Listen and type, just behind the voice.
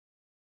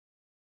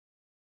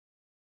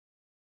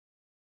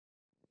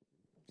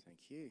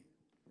you.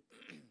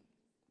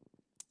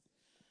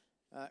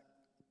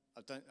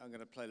 I'm going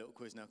to play a little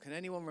quiz now. Can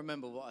anyone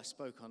remember what I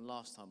spoke on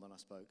last time when I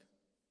spoke?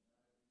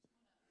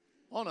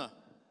 Honour.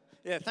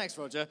 Yeah, thanks,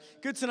 Roger.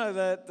 Good to know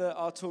that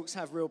our talks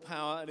have real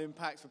power and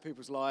impact for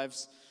people's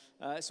lives.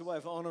 It's a way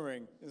of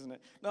honouring, isn't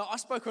it? No, I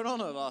spoke on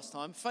honour last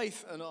time,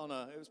 faith and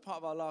honour. It was part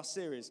of our last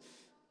series.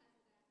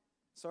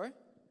 Sorry?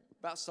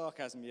 About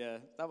sarcasm, yeah.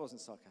 That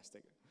wasn't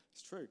sarcastic.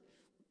 It's true.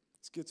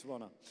 It's good to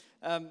honour.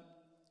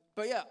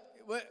 But yeah,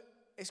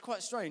 it's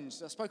quite strange.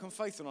 I spoke on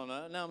faith and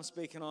honour, and now I'm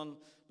speaking on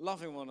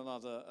loving one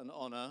another and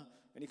honour.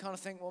 And you kind of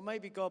think, well,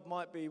 maybe God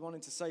might be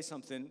wanting to say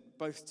something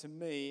both to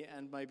me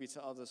and maybe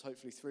to others,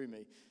 hopefully through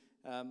me.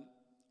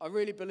 I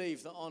really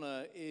believe that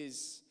honour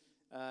is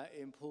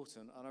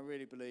important, and I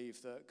really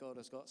believe that God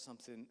has got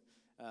something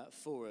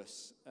for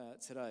us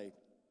today.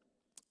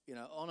 You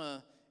know,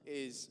 honour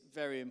is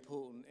very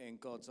important in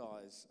God's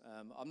eyes.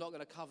 I'm not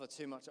going to cover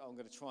too much. I'm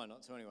going to try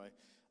not to anyway.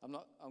 I'm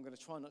going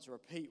to try not to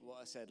repeat what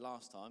I said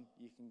last time.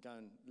 You can go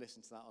and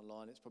listen to that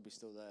online. It's probably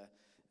still there.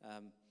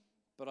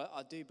 But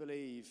I do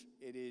believe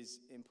it is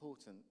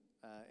important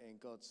in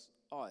God's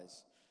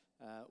eyes.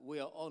 We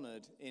are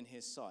honoured in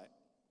his sight.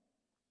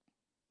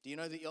 Do you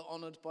know that you're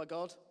honoured by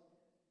God?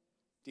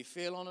 Do you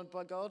feel honoured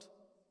by God?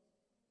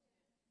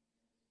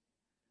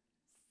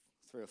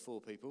 3 or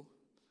 4 people.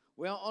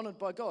 We are honoured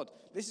by God.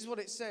 This is what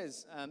it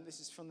says.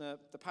 This is from the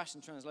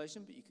Passion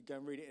Translation, but you could go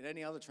and read it in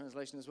any other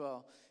translation as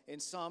well. In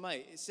Psalm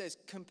 8, it says,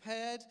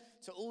 compared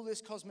to all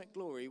this cosmic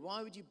glory,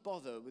 why would you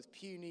bother with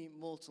puny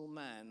mortal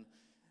man,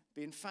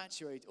 be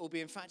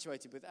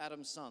infatuated with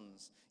Adam's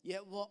sons?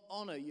 Yet what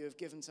honour you have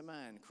given to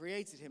man,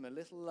 created him a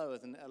little lower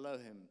than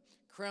Elohim,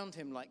 crowned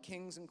him like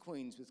kings and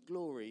queens with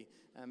glory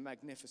and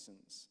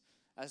magnificence.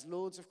 As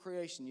lords of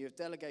creation, you have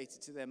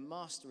delegated to them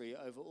mastery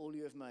over all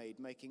you have made,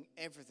 making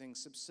everything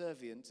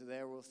subservient to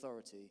their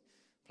authority,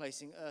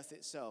 placing earth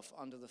itself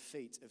under the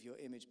feet of your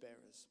image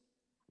bearers.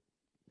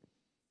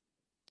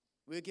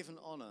 We are given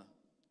honour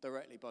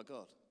directly by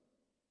God.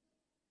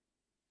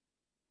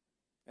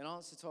 In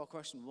answer to our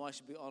question, why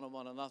should we honour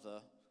one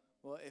another?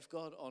 Well, if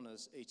God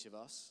honours each of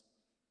us,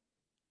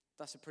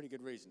 that's a pretty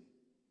good reason.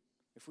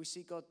 If we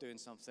see God doing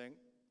something,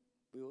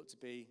 we ought to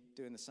be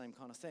doing the same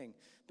kind of thing.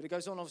 But it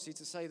goes on, obviously,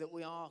 to say that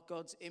we are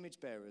God's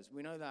image bearers.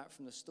 We know that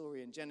from the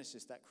story in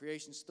Genesis, that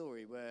creation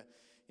story where,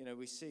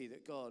 we see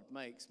that God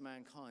makes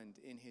mankind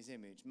in his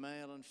image,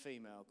 male and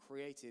female,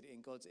 created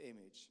in God's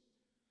image,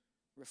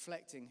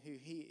 reflecting who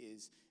he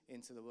is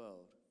into the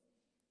world.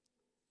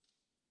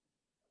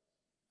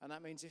 And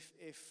that means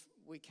if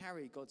we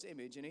carry God's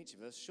image in each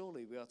of us,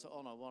 surely we are to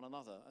honour one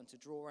another and to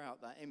draw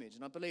out that image.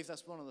 And I believe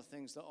that's one of the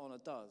things that honour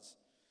does.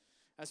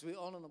 As we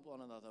honour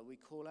one another, we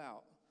call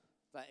out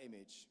that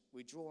image.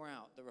 We draw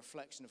out the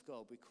reflection of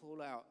God. We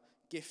call out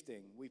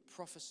gifting. We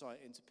prophesy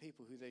into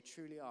people who they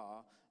truly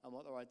are and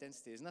what their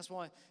identity is. And that's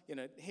why,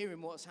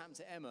 hearing what's happened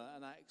to Emma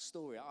and that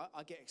story,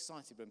 I get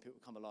excited when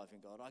people come alive in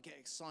God. I get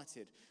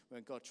excited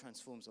when God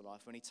transforms a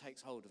life, when he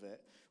takes hold of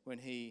it, when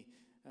he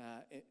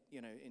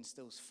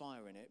instills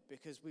fire in it,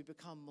 because we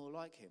become more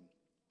like him.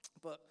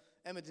 But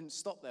Emma didn't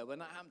stop there. When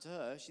that happened to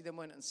her, she then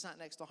went and sat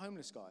next to a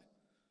homeless guy.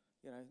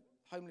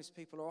 Homeless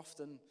people are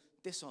often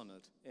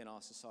dishonoured in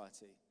our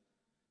society.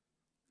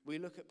 We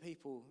look at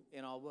people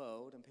in our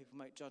world and people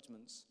make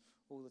judgments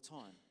all the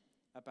time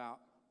about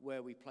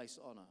where we place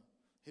honour,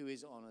 who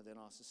is honoured in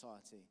our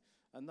society.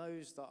 And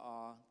those that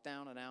are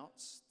down and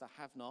outs, the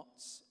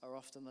have-nots, are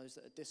often those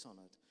that are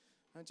dishonoured.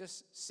 And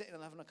just sitting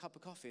and having a cup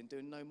of coffee and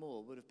doing no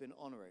more would have been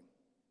honouring.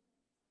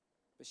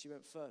 But she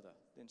went further,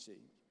 didn't she?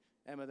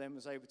 Emma then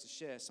was able to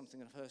share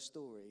something of her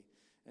story,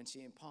 and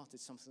she imparted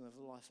something of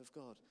the life of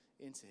God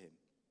into him.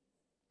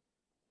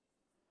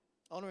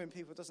 Honouring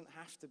people doesn't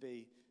have to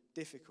be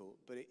difficult,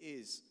 but it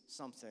is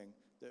something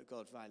that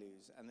God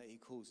values and that he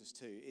calls us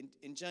to.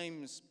 In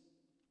James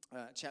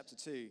chapter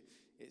 2,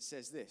 it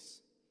says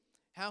this: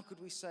 how could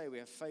we say we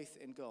have faith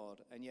in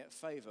God and yet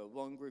favour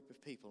one group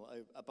of people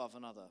above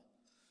another?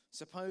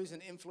 Suppose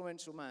an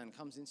influential man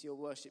comes into your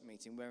worship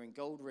meeting wearing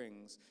gold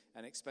rings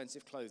and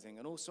expensive clothing,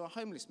 and also a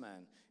homeless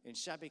man in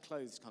shabby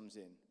clothes comes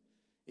in.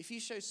 If you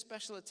show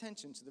special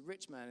attention to the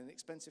rich man in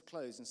expensive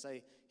clothes and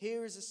say,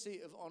 here is a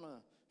seat of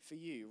honour for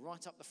you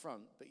right up the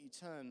front, but you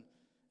turn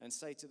and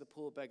say to the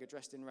poor beggar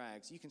dressed in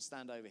rags, you can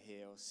stand over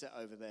here or sit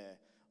over there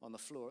on the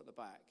floor at the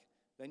back,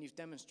 then you've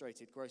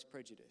demonstrated gross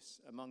prejudice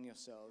among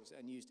yourselves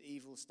and used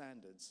evil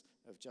standards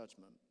of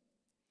judgment.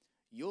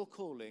 Your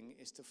calling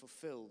is to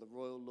fulfill the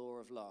royal law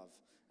of love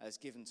as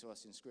given to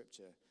us in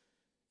Scripture.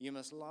 You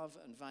must love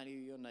and value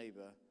your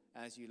neighbour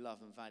as you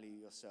love and value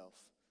yourself.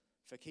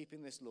 For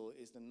keeping this law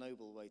is the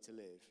noble way to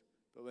live.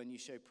 But when you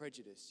show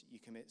prejudice, you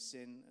commit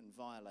sin and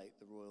violate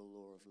the royal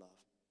law of love.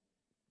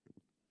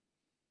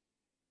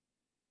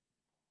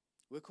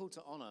 We're called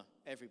to honour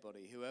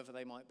everybody, whoever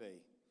they might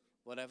be,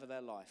 whatever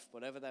their life,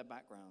 whatever their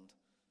background.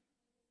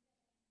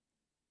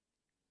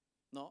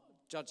 Not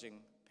judging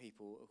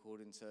people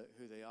according to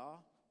who they are,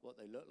 what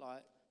they look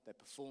like, their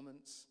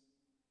performance,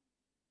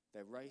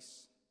 their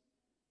race,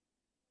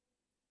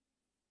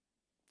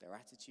 their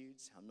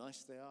attitudes, how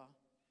nice they are.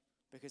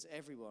 because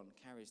everyone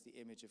carries the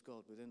image of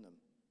God within them.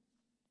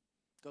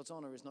 God's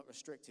honor is not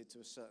restricted to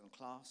a certain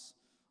class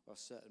or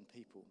certain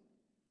people.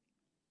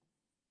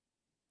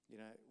 You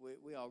know,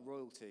 we are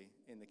royalty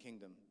in the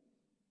kingdom.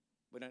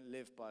 We don't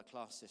live by a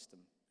class system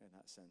in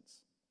that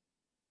sense.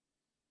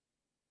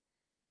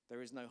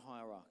 There is no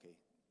hierarchy.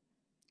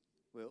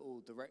 We're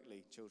all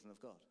directly children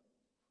of God.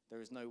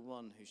 There is no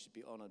one who should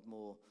be honored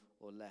more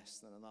or less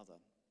than another.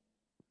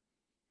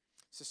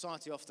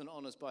 Society often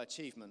honors by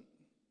achievement.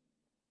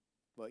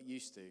 Well, it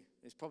used to.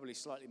 It's probably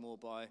slightly more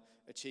by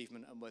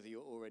achievement and whether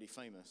you're already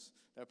famous.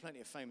 There are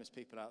plenty of famous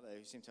people out there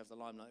who seem to have the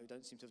limelight who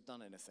don't seem to have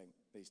done anything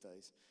these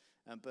days.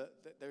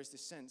 But there is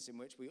this sense in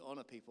which we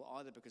honor people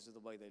either because of the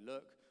way they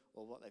look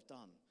or what they've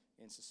done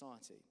in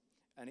society.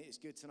 And it is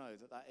good to know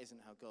that that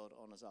isn't how God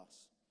honors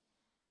us.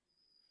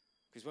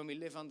 Because when we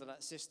live under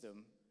that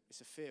system,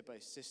 it's a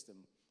fear-based system.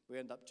 We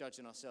end up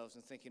judging ourselves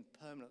and thinking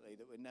permanently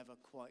that we're never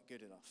quite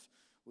good enough.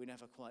 We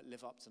never quite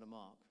live up to the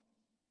mark.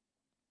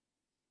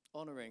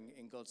 Honoring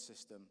in God's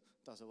system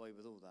does away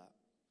with all that.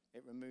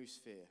 It removes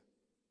fear.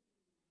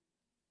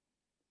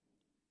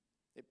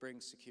 It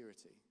brings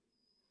security.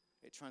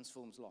 It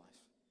transforms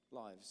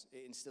lives.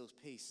 It instills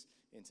peace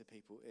into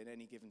people in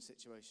any given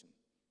situation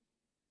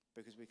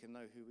because we can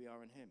know who we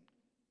are in Him.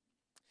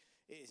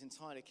 It is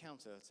entirely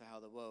counter to how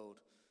the world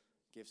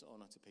gives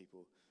honor to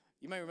people.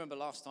 You may remember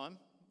last time,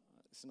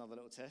 it's another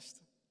little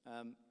test,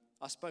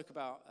 I spoke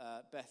about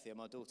Bethia,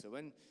 my daughter,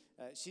 when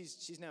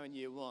she's now in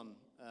year 1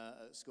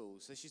 at school,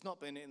 so she's not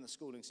been in the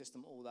schooling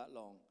system all that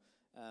long.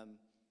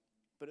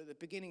 But at the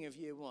beginning of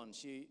year 1,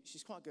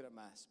 she's quite good at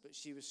maths, but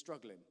she was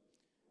struggling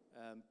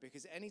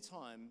because any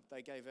time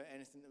they gave her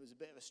anything that was a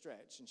bit of a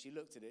stretch and she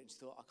looked at it and she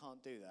thought, I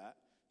can't do that,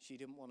 she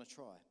didn't want to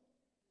try.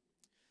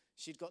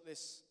 She'd got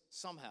this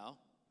somehow,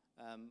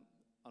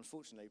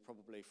 unfortunately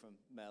probably from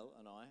Mel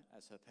and I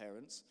as her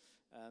parents,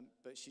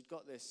 but she'd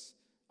got this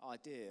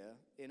idea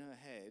in her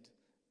head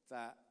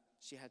that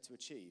she had to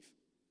achieve.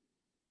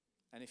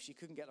 And if she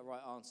couldn't get the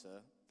right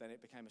answer, then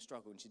it became a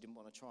struggle and she didn't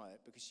want to try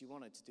it because she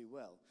wanted to do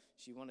well.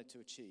 She wanted to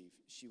achieve.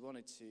 She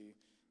wanted to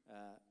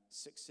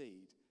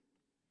succeed.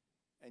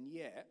 And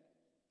yet,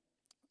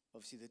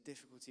 obviously the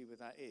difficulty with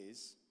that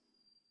is,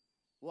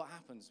 what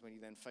happens when you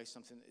then face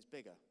something that is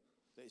bigger,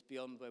 that is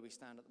beyond where we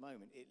stand at the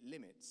moment? It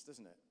limits,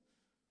 doesn't it?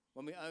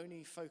 When we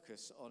only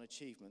focus on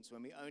achievements,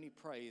 when we only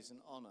praise and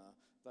honor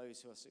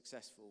those who are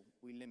successful,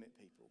 we limit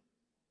people.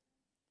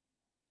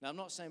 Now, I'm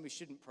not saying we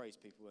shouldn't praise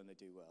people when they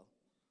do well,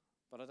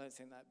 but I don't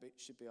think that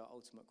should be our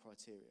ultimate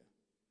criteria.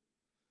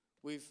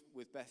 With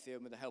Bethia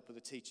and with the help of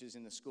the teachers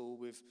in the school,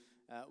 we've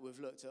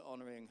looked at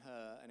honouring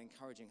her and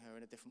encouraging her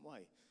in a different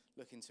way,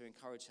 looking to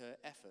encourage her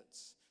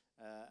efforts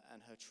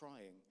and her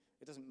trying.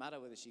 It doesn't matter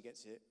whether she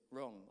gets it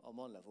wrong on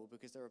one level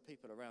because there are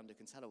people around who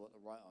can tell her what the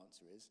right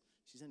answer is.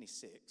 She's only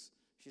 6.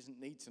 She doesn't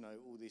need to know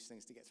all these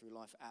things to get through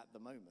life at the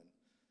moment.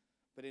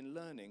 But in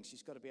learning,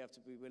 she's got to be able to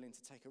be willing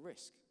to take a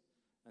risk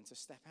and to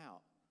step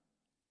out.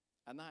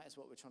 And that is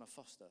what we're trying to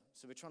foster.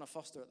 So we're trying to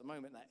foster at the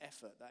moment that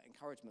effort, that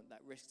encouragement,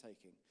 that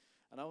risk-taking.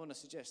 And I want to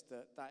suggest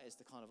that that is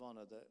the kind of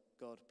honour that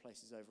God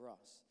places over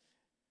us.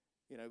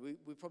 You know,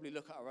 we probably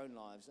look at our own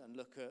lives and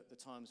look at the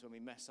times when we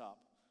mess up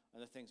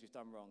and the things we've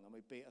done wrong and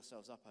we beat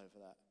ourselves up over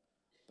that.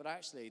 But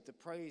actually, the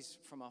praise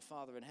from our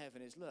Father in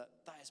heaven is, look,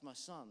 that is my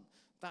son.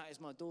 That is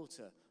my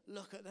daughter.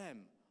 Look at them.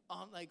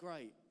 Aren't they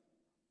great?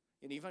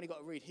 You know, you've only got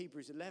to read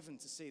Hebrews 11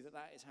 to see that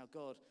that is how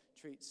God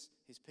treats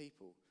his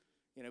people.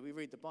 You know, we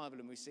read the Bible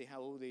and we see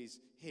how all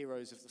these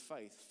heroes of the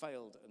faith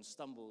failed and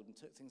stumbled and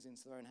took things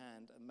into their own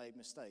hand and made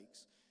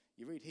mistakes.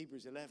 You read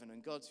Hebrews 11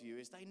 and God's view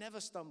is they never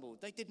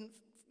stumbled. They didn't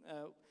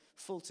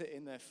falter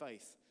in their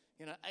faith.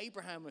 You know,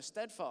 Abraham was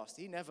steadfast.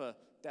 He never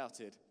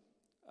doubted,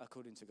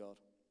 according to God.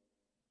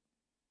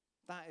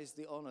 That is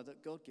the honor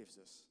that God gives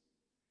us.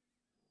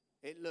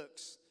 It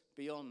looks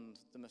beyond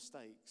the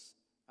mistakes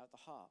at the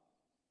heart.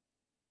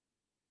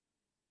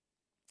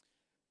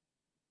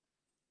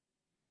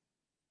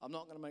 I'm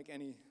not going to make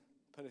any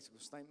political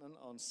statement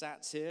on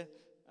SATs here,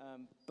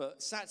 but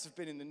SATs have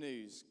been in the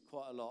news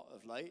quite a lot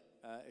of late,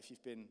 if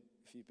you've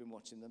been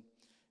watching them.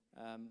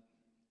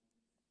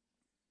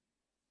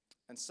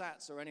 And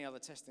SATs or any other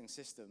testing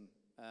system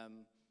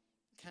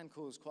can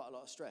cause quite a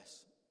lot of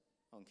stress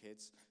on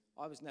kids.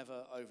 I was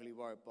never overly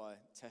worried by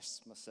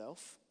tests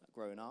myself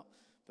growing up,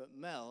 but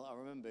Mel, I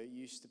remember,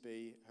 used to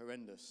be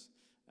horrendous.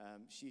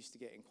 She used to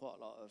get in quite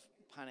a lot of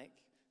panic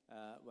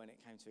when it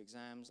came to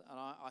exams, and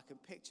I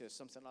could picture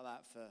something like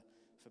that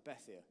for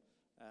Bethia,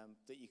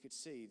 that you could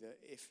see that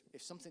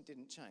if something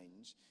didn't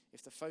change,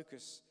 if the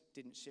focus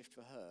didn't shift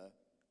for her,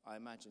 I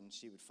imagine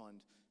she would find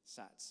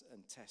SATs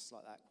and tests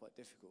like that quite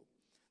difficult.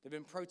 There have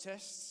been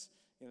protests,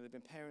 you know, there have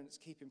been parents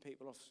keeping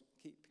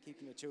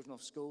their children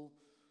off school,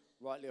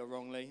 rightly or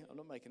wrongly. I'm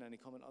not making any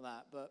comment on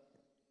that, but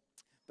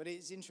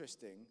it's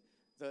interesting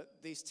that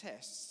these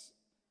tests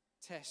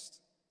test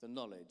the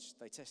knowledge,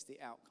 they test the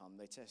outcome,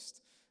 they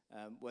test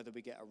whether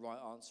we get a right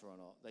answer or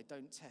not. They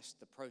don't test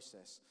the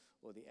process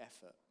or the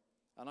effort.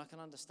 And I can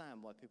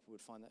understand why people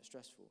would find that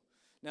stressful.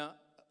 Now,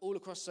 all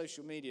across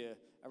social media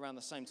around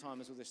the same time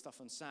as all this stuff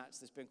on SATs,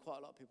 there's been quite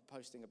a lot of people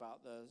posting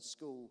about the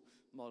school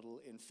model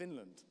in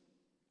Finland.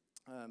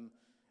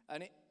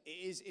 And it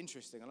is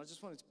interesting, and I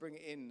just wanted to bring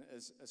it in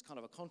as kind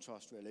of a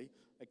contrast, really.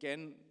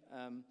 Again,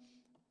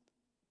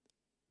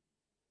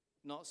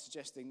 not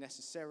suggesting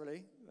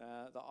necessarily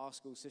that our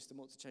school system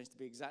ought to change to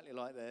be exactly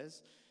like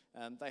theirs.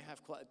 They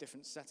have quite a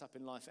different setup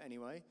in life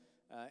anyway.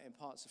 In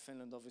parts of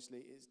Finland,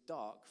 obviously, it's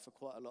dark for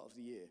quite a lot of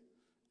the year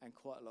and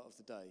quite a lot of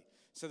the day.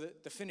 So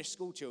the Finnish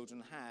school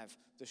children have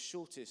the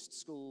shortest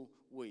school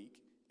week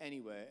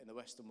anywhere in the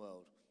Western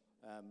world.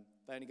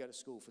 They only go to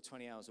school for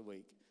 20 hours a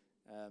week.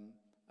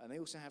 And they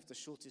also have the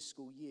shortest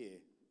school year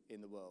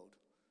in the world.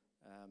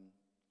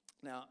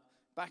 Now,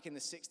 back in the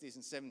 60s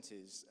and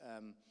 70s,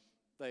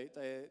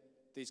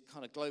 these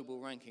kind of global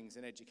rankings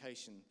in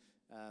education,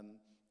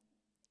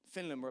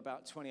 Finland were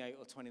about 28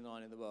 or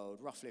 29 in the world,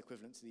 roughly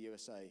equivalent to the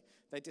USA.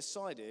 They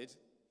decided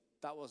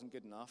that wasn't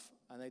good enough,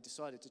 and they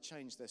decided to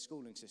change their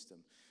schooling system,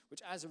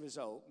 which as a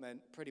result meant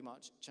pretty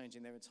much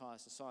changing their entire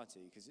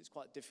society, because it's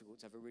quite difficult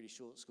to have a really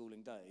short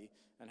schooling day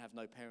and have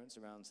no parents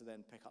around to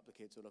then pick up the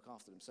kids or look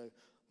after them. So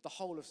the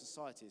whole of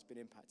society has been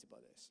impacted by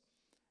this.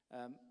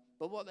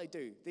 But what they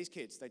do, these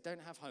kids, they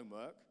don't have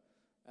homework.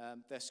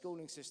 Their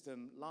schooling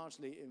system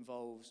largely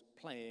involves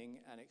playing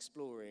and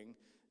exploring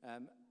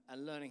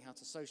and learning how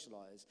to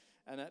socialise.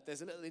 And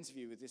there's a little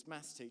interview with this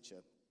maths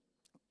teacher.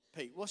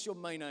 Pete, what's your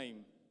main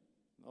aim?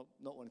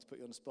 Not wanting to put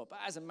you on the spot, but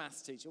as a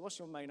maths teacher, what's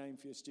your main aim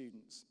for your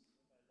students?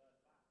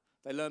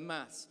 They learn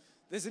maths.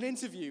 There's an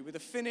interview with a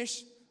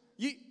Finnish,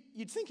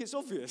 you'd think it's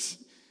obvious.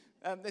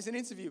 There's an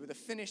interview with a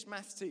Finnish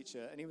maths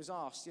teacher, and he was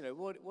asked,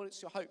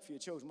 what's your hope for your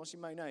children? What's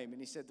your main aim?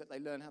 And he said that they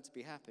learn how to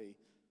be happy.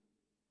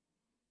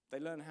 They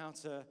learn how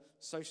to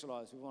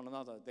socialise with one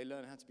another. They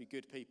learn how to be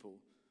good people.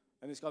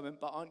 And this guy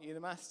went, but aren't you the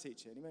maths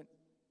teacher? And he went,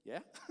 yeah.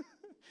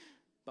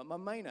 But my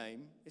main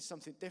aim is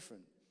something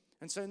different.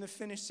 And so in the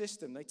Finnish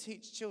system, they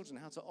teach children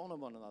how to honour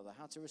one another,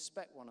 how to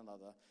respect one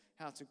another,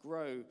 how to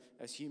grow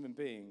as human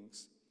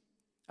beings.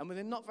 And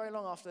within not very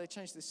long after they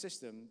changed this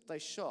system, they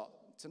shot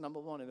to number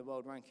 1 in the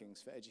world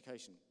rankings for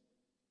education.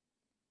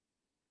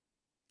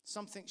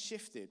 Something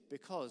shifted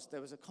because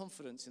there was a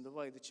confidence in the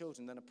way the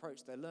children then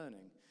approached their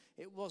learning.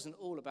 It wasn't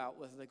all about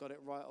whether they got it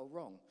right or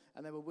wrong,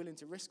 and they were willing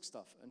to risk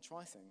stuff and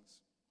try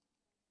things.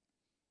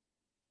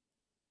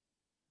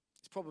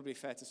 It's probably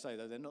fair to say,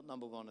 though, they're not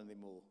number 1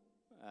 anymore.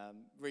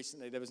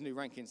 Recently, there was new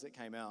rankings that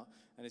came out,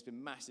 and there's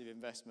been massive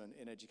investment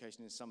in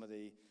education in some of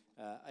the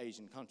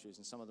Asian countries,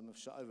 and some of them have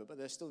shut over. But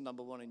they're still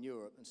number 1 in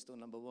Europe and still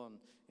number 1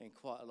 in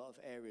quite a lot of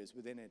areas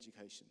within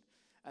education.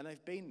 And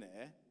they've been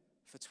there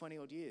for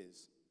 20-odd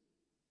years.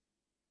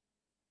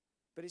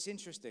 But it's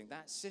interesting,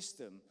 that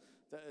system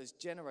that has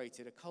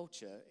generated a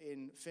culture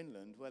in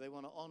Finland where they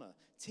want to honour.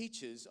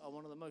 Teachers are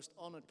one of the most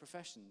honoured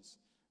professions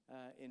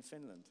in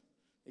Finland.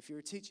 If you're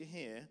a teacher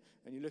here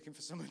and you're looking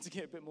for someone to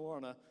get a bit more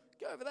honour,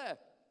 go over there.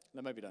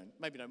 No, maybe don't.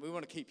 Maybe don't. We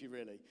want to keep you,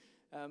 really.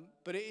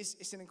 But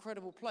it's an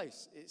incredible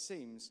place, it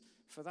seems,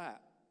 for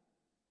that.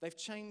 They've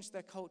changed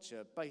their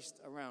culture based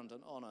around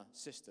an honour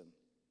system.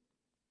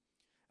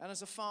 And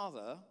as a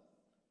father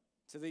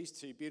to these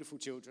 2 beautiful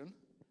children,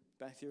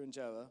 Bethia and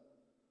Joa,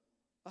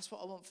 that's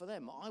what I want for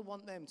them. I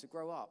want them to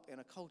grow up in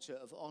a culture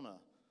of honour,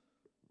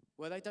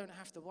 where they don't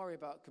have to worry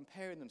about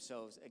comparing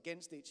themselves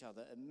against each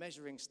other and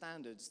measuring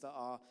standards that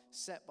are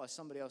set by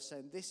somebody else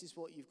saying, this is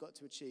what you've got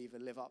to achieve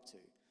and live up to.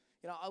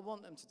 I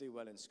want them to do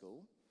well in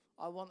school.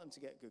 I want them to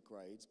get good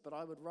grades, but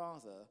I would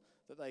rather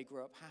that they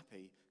grew up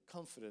happy,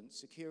 confident,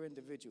 secure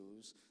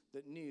individuals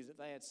that knew that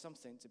they had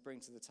something to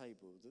bring to the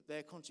table, that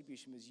their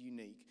contribution was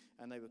unique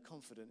and they were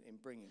confident in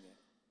bringing it.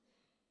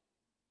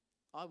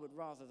 I would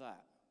rather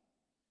that.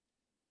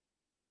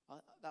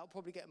 That'll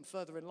probably get them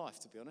further in life,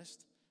 to be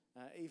honest,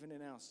 even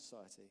in our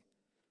society.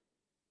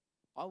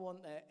 I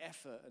want their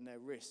effort and their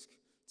risk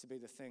to be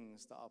the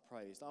things that are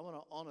praised. I want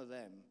to honour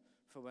them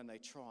for when they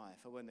try,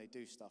 for when they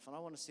do stuff. And I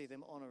want to see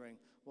them honouring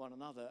one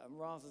another, and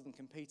rather than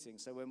competing.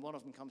 So when one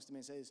of them comes to me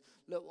and says,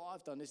 look, what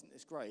I've done, isn't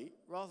this great?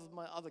 Rather than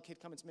my other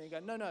kid coming to me and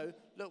going, no,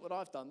 look what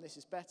I've done, this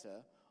is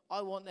better.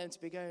 I want them to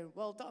be going,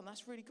 well done,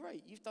 that's really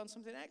great. You've done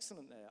something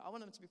excellent there. I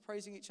want them to be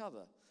praising each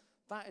other.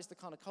 That is the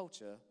kind of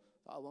culture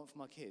that I want for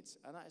my kids.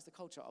 And that is the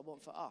culture I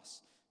want for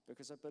us,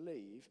 because I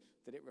believe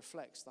that it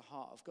reflects the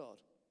heart of God.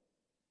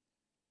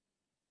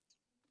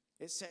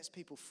 It sets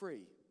people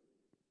free.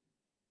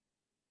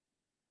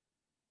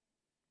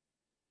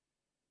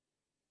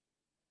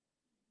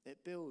 It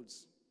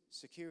builds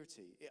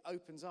security. It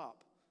opens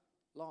up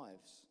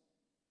lives.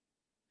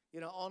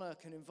 Honour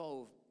can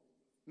involve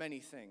many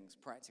things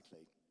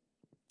practically.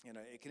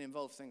 It can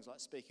involve things like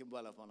speaking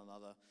well of one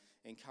another,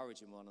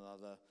 encouraging one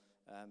another,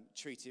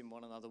 treating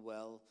one another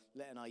well,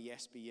 letting our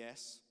yes be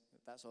yes.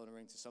 That's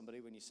honouring to somebody.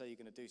 When you say you're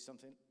going to do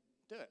something,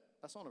 do it.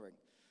 That's honouring.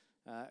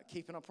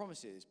 Keeping our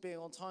promises, being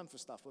on time for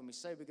stuff. When we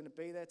say we're going to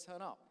be there,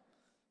 turn up.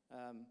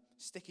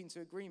 Sticking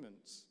to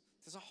agreements.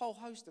 There's a whole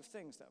host of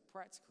things that are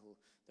practical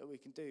that we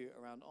can do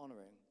around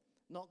honouring.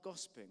 Not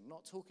gossiping,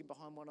 not talking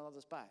behind one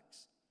another's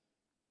backs.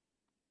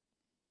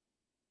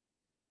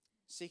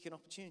 seeking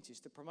opportunities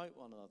to promote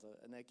one another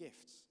and their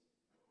gifts.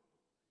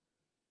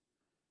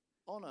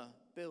 Honour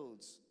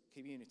builds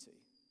community.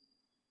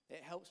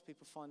 It helps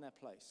people find their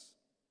place.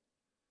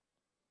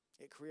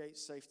 It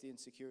creates safety and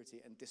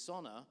security. And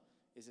dishonour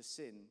is a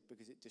sin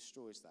because it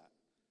destroys that.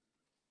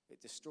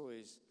 It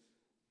destroys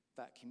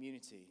that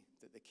community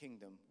that the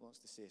kingdom wants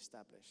to see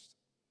established.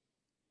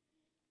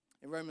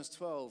 In Romans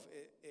 12,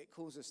 it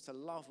calls us to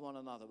love one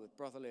another with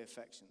brotherly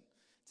affection,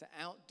 to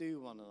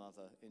outdo one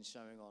another in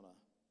showing honour.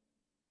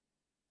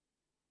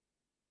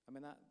 I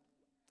mean,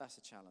 that's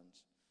a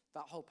challenge.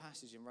 That whole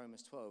passage in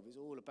Romans 12 is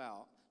all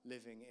about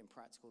living in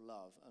practical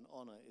love, and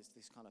honour is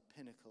this kind of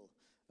pinnacle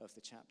of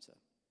the chapter.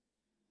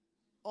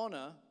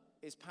 Honour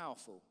is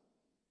powerful.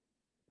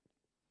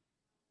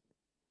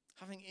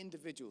 Having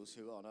individuals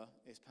who honour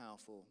is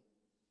powerful,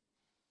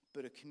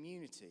 but a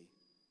community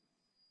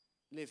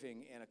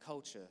living in a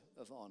culture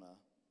of honour,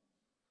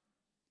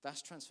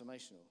 that's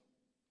transformational.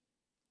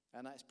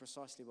 And that's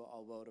precisely what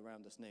our world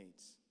around us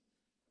needs.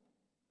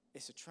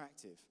 It's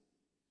attractive.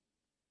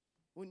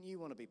 Wouldn't you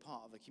want to be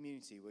part of a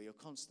community where you're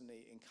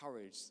constantly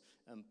encouraged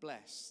and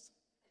blessed?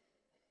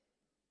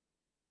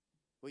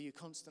 Where you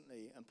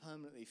constantly and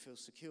permanently feel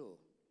secure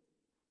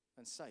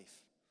and safe?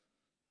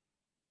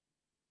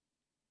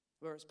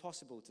 Where it's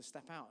possible to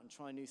step out and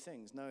try new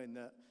things, knowing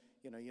that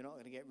you're not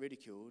going to get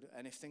ridiculed,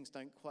 and if things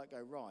don't quite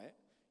go right,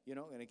 you're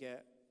not going to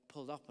get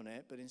pulled up on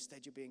it, but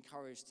instead you'll be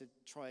encouraged to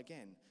try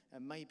again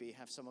and maybe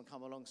have someone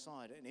come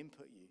alongside and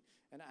input you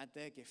and add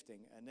their gifting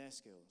and their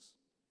skills.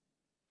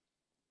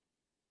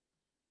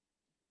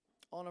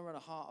 Honour and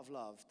a heart of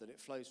love that it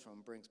flows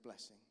from brings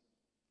blessing.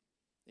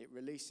 It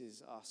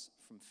releases us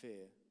from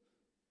fear.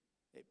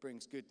 It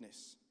brings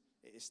goodness.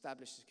 It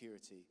establishes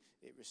security.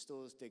 It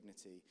restores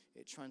dignity.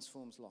 It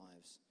transforms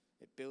lives.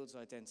 It builds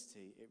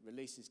identity. It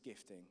releases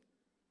gifting.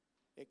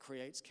 It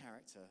creates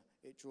character.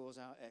 It draws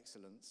out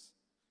excellence.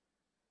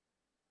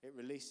 It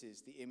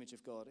releases the image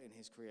of God in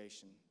his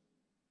creation.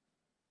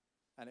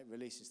 And it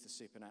releases the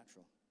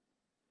supernatural.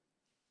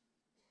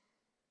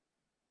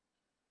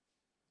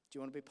 Do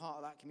you want to be part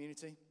of that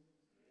community?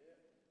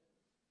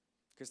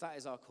 Because that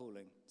is our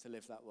calling, to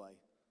live that way.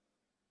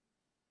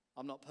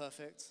 I'm not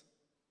perfect.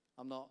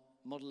 I'm not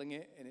modelling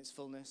it in its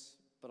fullness,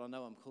 but I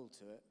know I'm called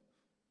to it.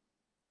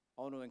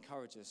 I want to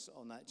encourage us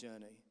on that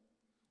journey.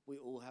 We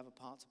all have a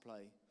part to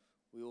play.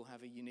 We all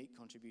have a unique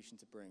contribution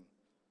to bring.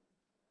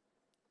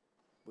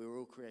 We were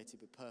all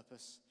created with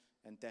purpose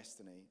and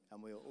destiny,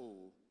 and we are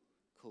all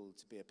called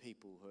to be a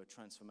people who are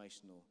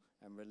transformational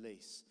and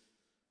release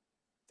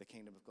the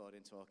kingdom of God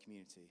into our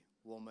community.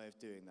 One way of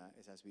doing that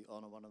is as we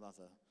honour one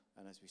another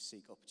and as we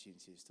seek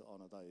opportunities to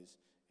honour those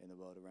in the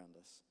world around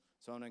us.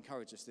 So I want to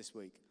encourage us this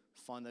week,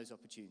 find those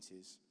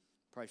opportunities,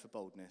 pray for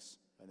boldness,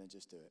 and then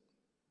just do it.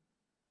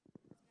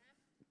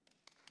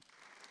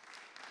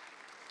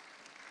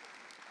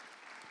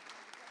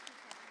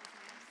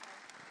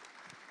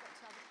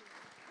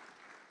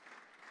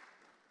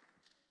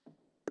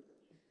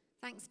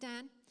 Thanks,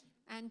 Dan.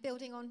 And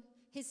building on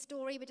his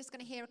story, we're just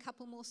going to hear a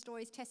couple more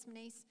stories,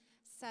 testimonies.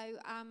 So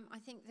I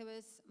think there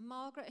was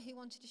Margaret who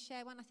wanted to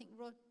share one. I think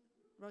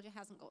Roger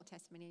hasn't got a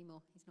testimony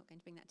anymore. He's not going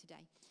to bring that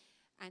today.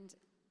 And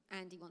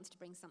Andy wants to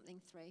bring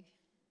something through.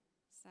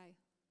 So